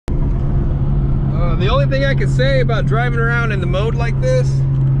The only thing I can say about driving around in the mode like this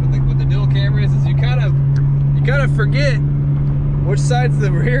with the dual cameras is you kind of forget which side's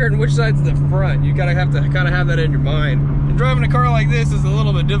the rear and which side's the front. You have to have that in your mind. And driving a car like this is a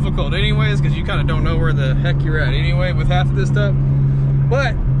little bit difficult anyways, because you kind of don't know where the heck you're at anyway with half of this stuff.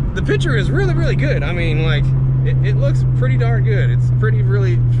 But the picture is really, really good. I mean, like, it looks pretty darn good. It's pretty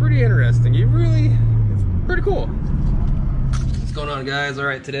interesting. It's pretty cool. What's going on, guys? All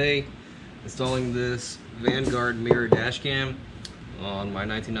right, today installing this Vanguard mirror dash cam on my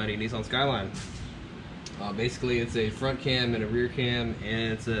 1990 Nissan Skyline. Basically, it's a front cam and a rear cam,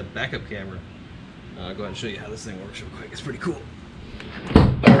 and it's a backup camera. I'll go ahead and show you how this thing works real quick. It's pretty cool.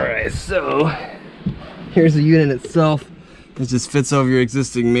 All right, so here's the unit itself. It just fits over your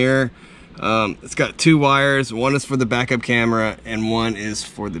existing mirror. It's got two wires. One is for the backup camera and one is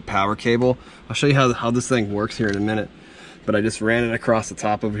for the power cable. I'll show you how this thing works here in a minute, but I just ran it across the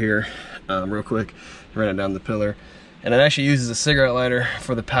top over here real quick. Ran it down the pillar, and it actually uses a cigarette lighter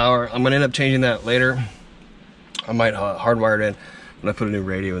for the power. I'm gonna end up changing that later. I might hardwire it in when I put a new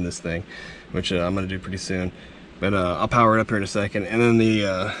radio in this thing, which I'm gonna do pretty soon. But I'll power it up here in a second. And then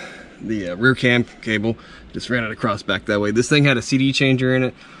the rear cam cable, just ran it across back that way. This thing had a CD changer in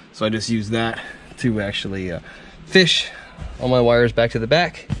it, so I just used that to actually fish all my wires back to the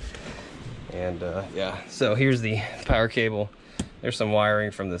back. And yeah, so here's the power cable. There's some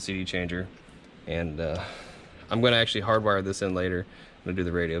wiring from the CD changer, and I'm gonna actually hardwire this in later. I'm gonna do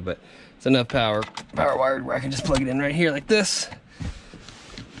the radio, but it's enough power wired where I can just plug it in right here like this,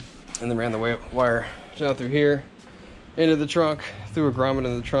 and then ran the wire down through here into the trunk, through a grommet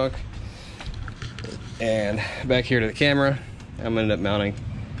in the trunk, and back here to the camera. I'm gonna end up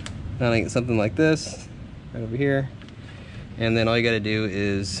mounting something like this right over here, and then all you got to do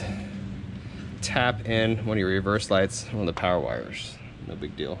is tap in one of your reverse lights on the power wires. No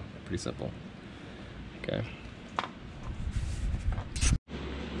big deal, pretty simple. Okay.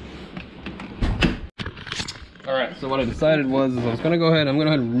 All right, so what I decided was I'm gonna go ahead and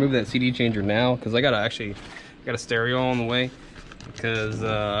remove that CD changer now, because I got a stereo on the way, because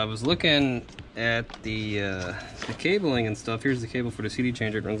I was looking at the cabling and stuff. Here's the cable for the CD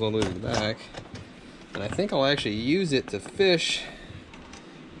changer. It runs all the way to the back, and I think I'll actually use it to fish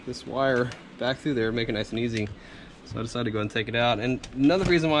this wire back through there, make it nice and easy. So I decided to go ahead and take it out. And another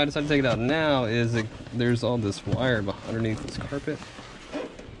reason why I decided to take it out now is that there's all this wire underneath this carpet.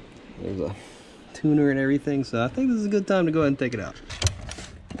 There's a tuner and everything, so I think this is a good time to go ahead and take it out.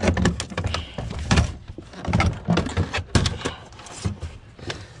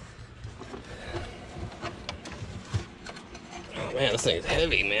 Oh man, this thing's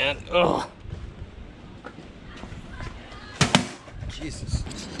heavy, man. Oh, Jesus.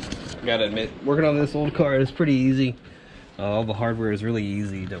 I gotta admit, working on this old car is pretty easy. All the hardware is really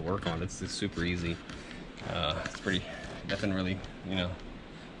easy to work on. It's just super easy. It's pretty, nothing really, you know.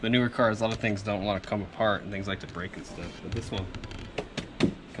 The newer cars, a lot of things don't want to come apart and things like to break and stuff, but this one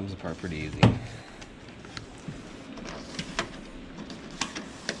comes apart pretty easy.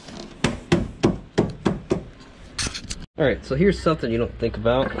 Alright, so here's something you don't think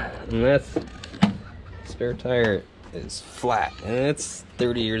about, and that's spare tire is flat, and it's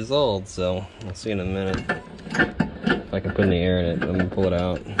 30 years old, so we'll see in a minute if I can put any air in it. Let me pull it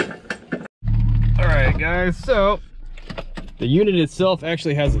out. Alright guys, so the unit itself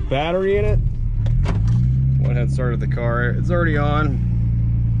actually has a battery in it. Went ahead and started the car. It's already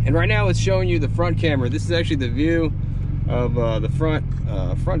on. And right now it's showing you the front camera. This is actually the view of the front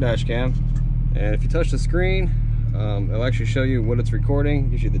dash cam. And if you touch the screen, it'll actually show you what it's recording,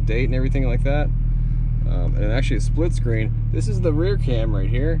 gives you the date and everything like that. And actually a split screen. This is the rear cam right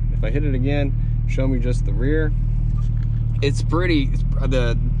here. If I hit it again, show me just the rear. It's pretty, I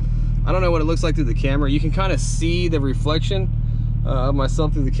don't know what it looks like through the camera. You can kind of see the reflection of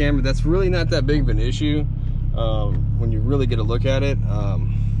myself through the camera. That's really not that big of an issue when you really get a look at it.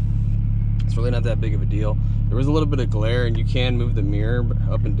 It's really not that big of a deal. There was a little bit of glare, and you can move the mirror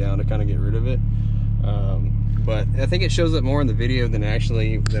up and down to kind of get rid of it. But I think it shows up more in the video than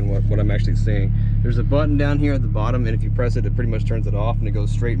what I'm actually seeing. There's a button down here at the bottom, and if you press it, it pretty much turns it off, and it goes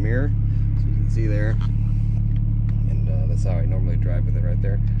straight mirror. So you can see there. And that's how I normally drive with it right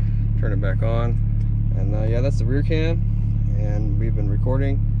there. Turn it back on, and yeah, that's the rear cam, and we've been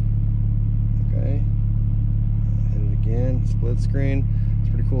recording. Okay, hit it again, split screen. It's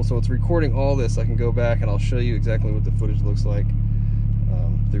pretty cool. So it's recording all this. I can go back and I'll show you exactly what the footage looks like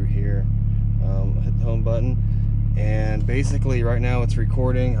through here. Hit the home button, and basically right now it's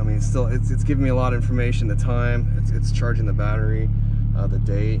recording. I mean, it's giving me a lot of information, the time, it's charging the battery, the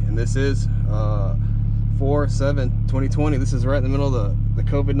date, and this is 4/7/2020. This is right in the middle of the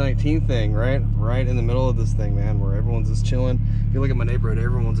the COVID-19 thing, right in the middle of this thing, man, where everyone's just chilling. If you look at my neighborhood,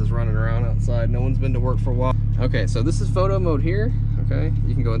 everyone's just running around outside. No one's been to work for a while. Okay, so this is photo mode here. Okay,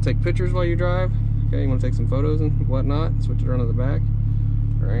 you can go and take pictures while you drive. Okay, you want to take some photos and whatnot. Switch it around to the back.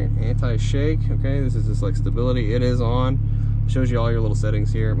 All right, anti-shake. Okay, this is just like stability. It is on. It shows you all your little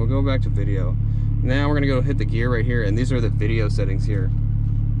settings here. We'll go back to video. Now we're gonna go hit the gear right here, and these are the video settings here.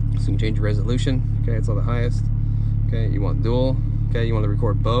 So you can change your resolution. Okay, it's all the highest. Okay, you want dual. Okay, you want to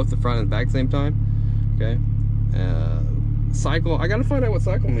record both the front and the back at the same time. Okay, cycle. I gotta find out what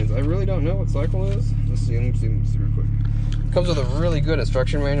cycle means. I really don't know what cycle is. Let's see. Let me see real quick. Comes with a really good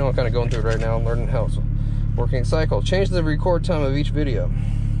instruction manual. I'm kind of going through it right now. I'm learning how it's working. Cycle. Change the record time of each video.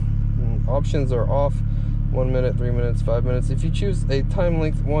 Options are off. 1 minute, 3 minutes, 5 minutes. If you choose a time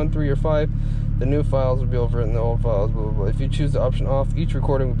length 1, 3, or 5, the new files will be overwritten, the old files, blah, blah, blah. If you choose the option off, each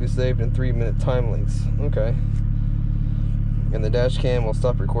recording will be saved in 3-minute time lengths. Okay. And the dash cam will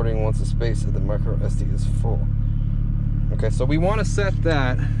stop recording once the space of the micro SD is full. Okay, so we want to set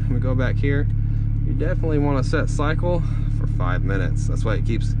that. Let me go back here. You definitely want to set cycle for 5 minutes. That's why it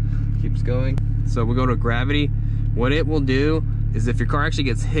keeps going. So we'll go to gravity. What it will do is if your car actually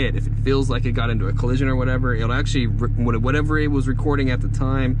gets hit, if it feels like it got into a collision or whatever, it'll actually, whatever it was recording at the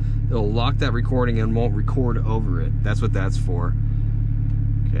time, it'll lock that recording and won't record over it. That's what that's for.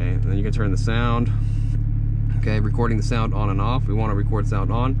 Okay, and then you can turn the sound. Okay, recording the sound on and off. We want to record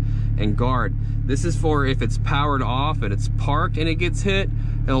sound on. And guard. This is for if it's powered off and it's parked and it gets hit,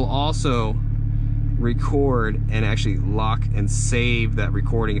 it'll also record and actually lock and save that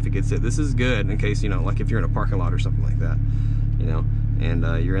recording if it gets hit. This is good in case, you know, like if you're in a parking lot or something like that, you know,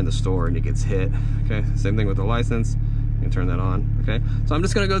 and you're in the store and it gets hit. Okay, same thing with the license. You can turn that on. Okay, so I'm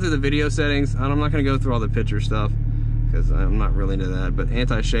just gonna go through the video settings, and I'm not gonna go through all the picture stuff because I'm not really into that, but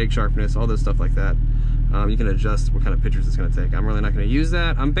anti-shake, sharpness, all this stuff like that. You can adjust what kind of pictures it's going to take. I'm really not going to use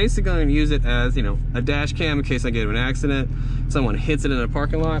that. I'm basically going to use it as, you know, a dash cam in case I get into an accident, someone hits it in a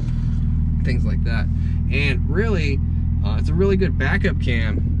parking lot, things like that. And really, it's a really good backup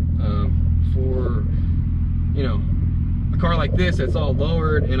cam for, you know, a car like this that's all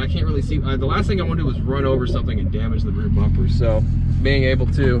lowered and I can't really see. The last thing I want to do is run over something and damage the rear bumper. So being able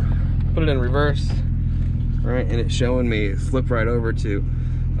to put it in reverse, right, and it's showing me flip right over to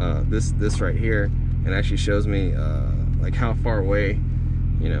this right here. And actually shows me like how far away,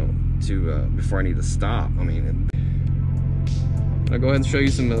 you know, to before I need to stop. I mean, I'll go ahead and show you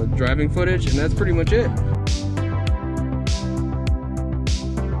some driving footage, and that's pretty much it.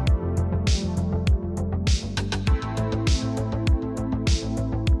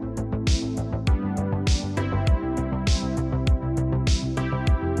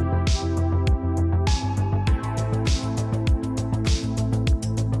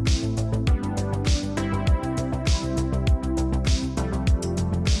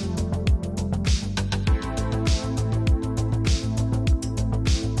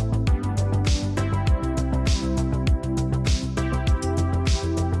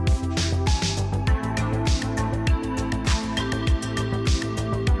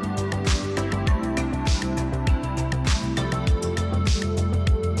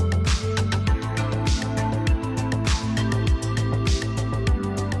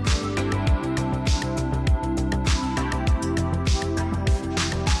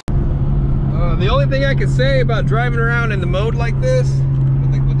 The only thing I can say about driving around in the mode like this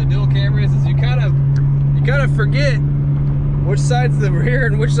with the dual cameras is you kind of forget which side's the rear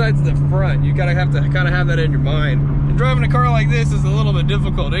and which side's the front. You have to have that in your mind. And driving a car like this is a little bit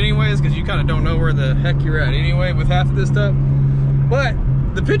difficult anyways, because you kind of don't know where the heck you're at anyway with half of this stuff. But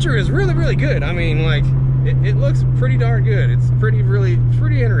the picture is really, really good. I mean, like, it looks pretty darn good. It's pretty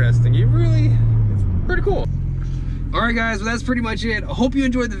interesting. It's pretty cool. Alright guys, well that's pretty much it. I hope you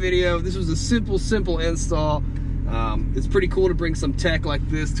enjoyed the video. This was a simple install. It's pretty cool to bring some tech like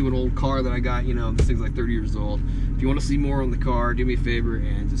this to an old car that I got. You know, this thing's like 30 years old. If you want to see more on the car, do me a favor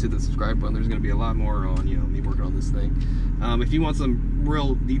and just hit the subscribe button. There's going to be a lot more on, you know, me working on this thing. If you want some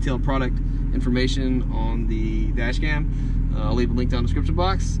real detailed product information on the dash cam, I'll leave a link down in the description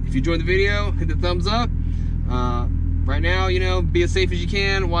box. If you enjoyed the video, hit the thumbs up. Right now, you know, be as safe as you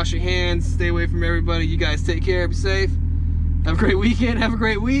can. Wash your hands. Stay away from everybody. You guys take care. Be safe. Have a great weekend. Have a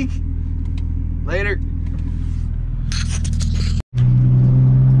great week. Later.